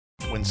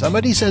When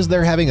somebody says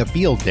they're having a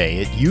field day,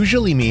 it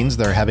usually means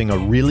they're having a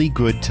really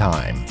good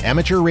time.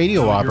 Amateur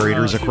radio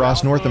operators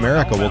across North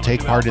America will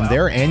take part in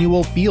their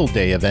annual Field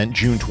Day event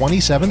June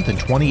 27th and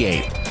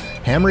 28th.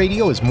 Ham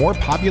radio is more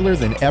popular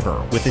than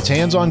ever. With its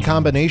hands-on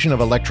combination of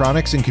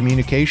electronics and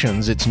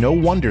communications, it's no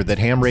wonder that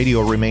ham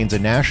radio remains a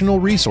national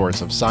resource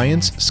of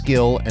science,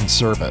 skill, and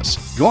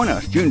service. Join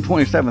us June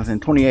 27th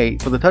and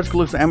 28th for the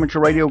Tuscaloosa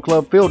Amateur Radio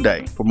Club Field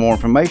Day. For more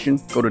information,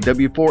 go to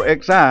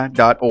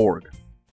w4xi.org.